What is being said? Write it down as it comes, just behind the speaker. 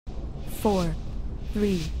4,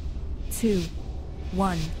 3, 2,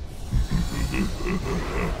 1.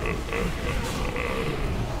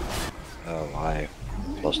 Oh, I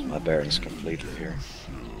lost my bearings completely here.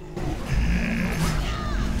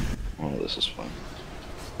 Oh, this is fun.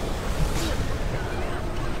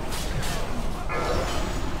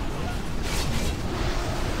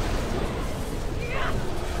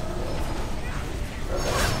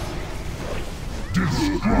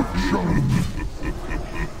 Destruction!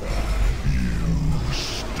 You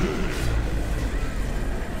stay.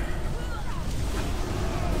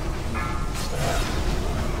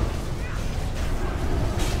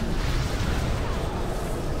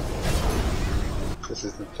 This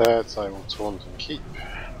is the third so I will taunt and keep.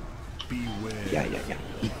 Beware. Yeah.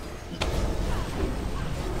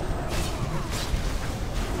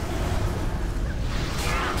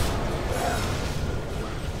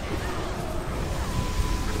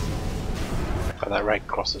 Oh, that red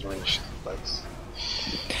cross is really shit place.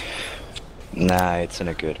 Nah, it's in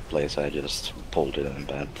a good place, I just pulled it in a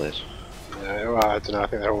bad place. Yeah, well, I don't know, I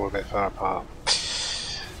think they're all a bit far apart.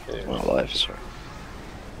 Yeah. Well, life is hard.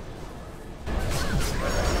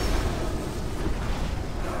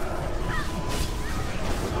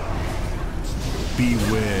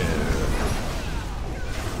 Beware.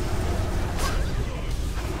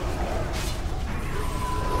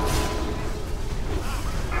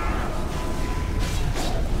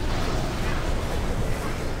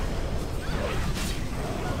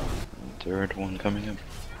 Third one coming up.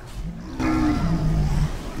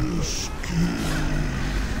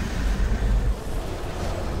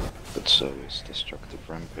 But so is Destructive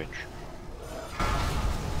Rampage.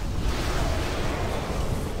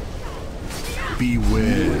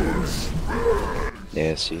 Beware.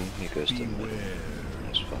 Yeah, see, he goes to the middle.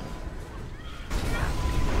 That's fun.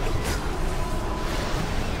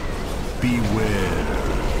 Beware.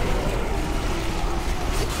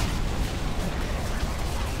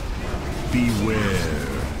 Beware.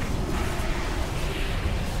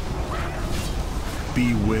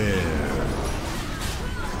 Beware.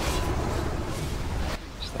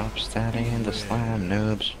 Stop standing in the slam,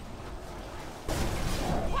 noobs.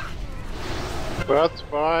 But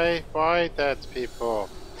why dead people?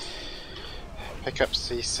 Pick up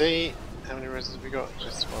CC. How many reses have we got?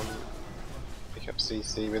 Just one. Pick up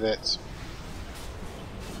CC with it.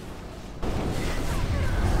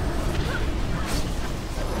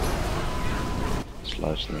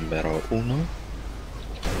 Slash numero uno.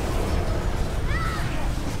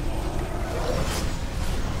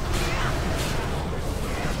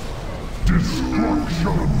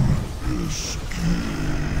 Destruction is key.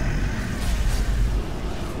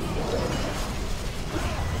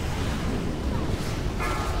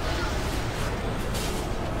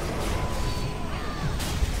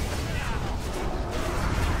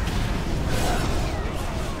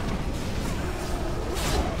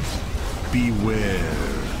 Beware.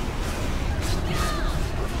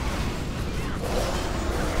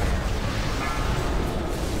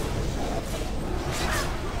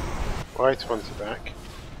 Why 20 back?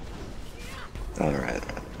 Alright,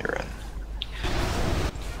 you're right.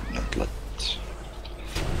 Not let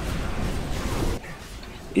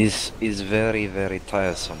is very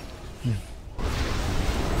tiresome.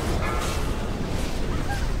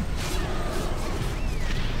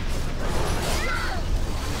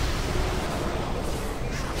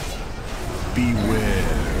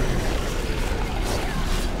 Beware.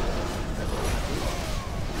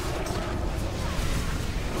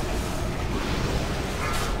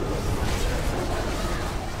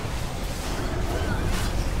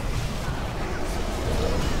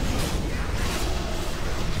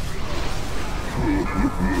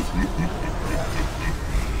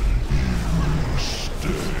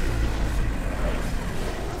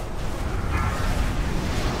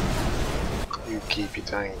 You keep your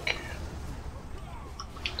tank.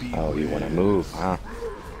 Oh, you wanna move, huh?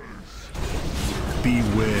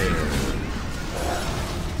 Beware.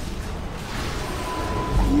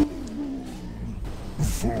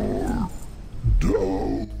 Fall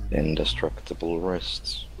down. Indestructible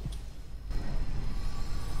wrists.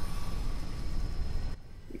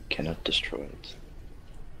 You cannot destroy it.